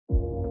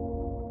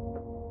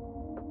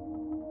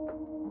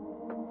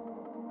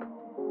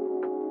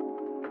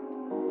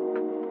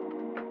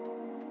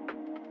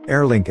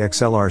AirLink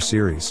XLR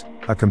series,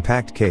 a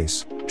compact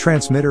case,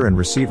 transmitter and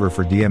receiver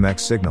for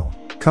DMX signal,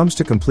 comes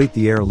to complete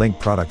the AirLink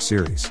product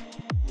series.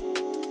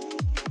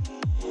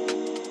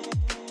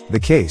 The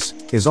case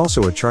is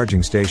also a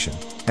charging station,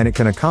 and it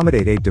can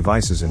accommodate 8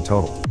 devices in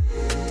total.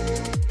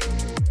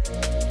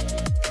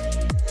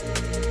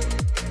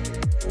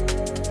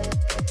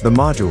 The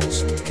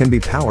modules can be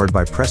powered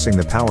by pressing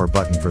the power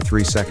button for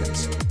 3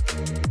 seconds.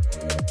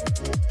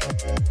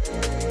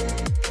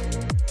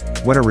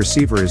 When a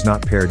receiver is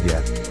not paired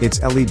yet,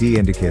 its LED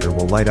indicator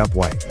will light up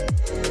white.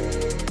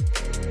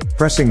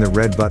 Pressing the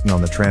red button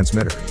on the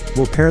transmitter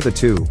will pair the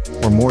 2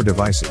 or more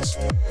devices.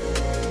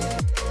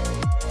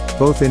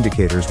 Both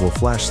indicators will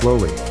flash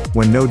slowly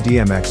when no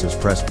DMX is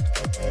present.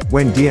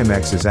 When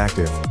DMX is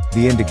active,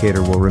 the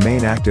indicator will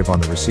remain active on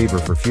the receiver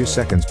for a few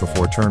seconds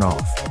before turn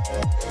off.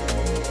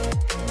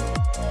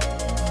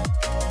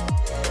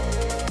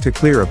 To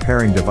clear a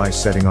pairing device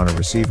setting on a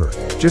receiver,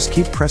 just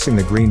keep pressing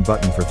the green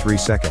button for 3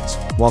 seconds,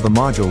 while the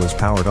module is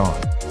powered on.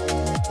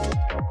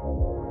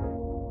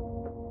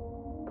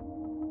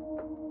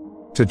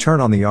 To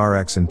turn on the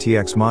RX and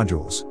TX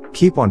modules,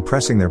 keep on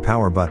pressing their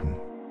power button.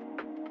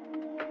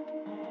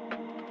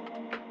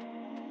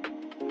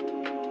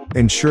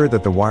 Ensure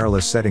that the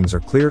wireless settings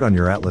are cleared on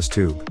your Atlas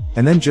tube,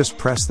 and then just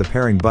press the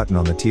pairing button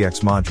on the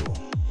TX module.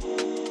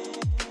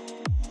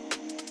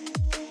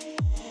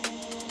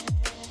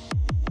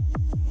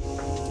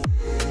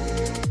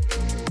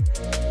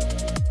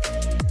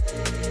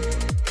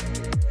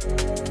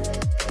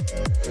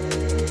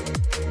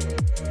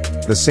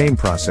 The same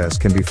process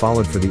can be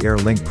followed for the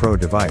AirLink Pro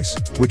device,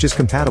 which is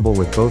compatible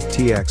with both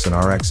TX and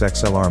RX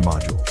XLR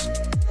modules.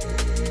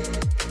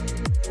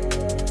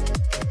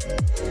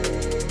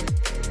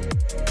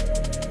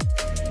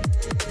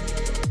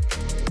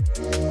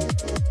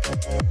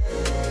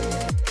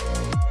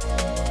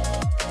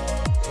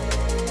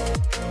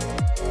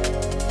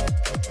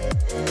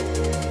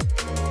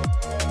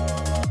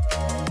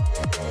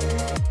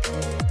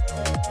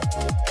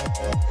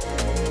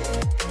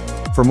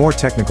 For more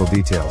technical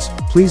details,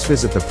 please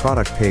visit the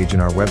product page in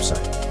our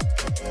website.